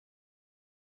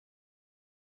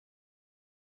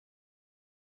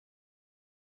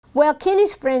Well,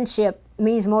 Kenny's friendship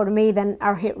means more to me than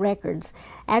our hit records.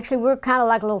 Actually, we're kind of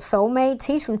like little soulmates.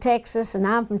 He's from Texas and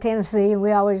I'm from Tennessee, and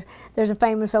there's a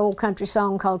famous old country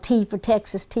song called T for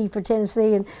Texas, T for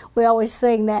Tennessee, and we always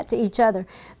sing that to each other.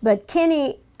 But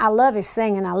Kenny, I love his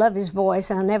singing, I love his voice,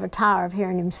 and I never tire of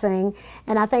hearing him sing,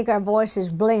 and I think our voices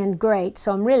blend great,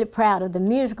 so I'm really proud of the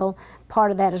musical part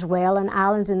of that as well. And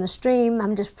Islands in the Stream,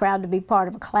 I'm just proud to be part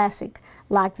of a classic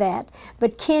like that.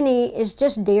 But Kenny is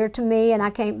just dear to me, and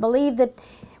I can't believe that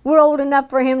we're old enough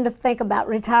for him to think about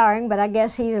retiring, but I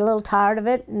guess he's a little tired of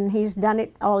it, and he's done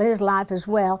it all his life as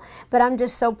well. But I'm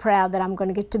just so proud that I'm going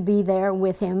to get to be there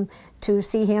with him, to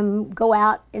see him go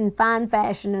out in fine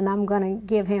fashion, and I'm going to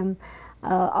give him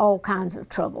all kinds of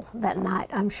trouble that night,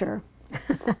 I'm sure.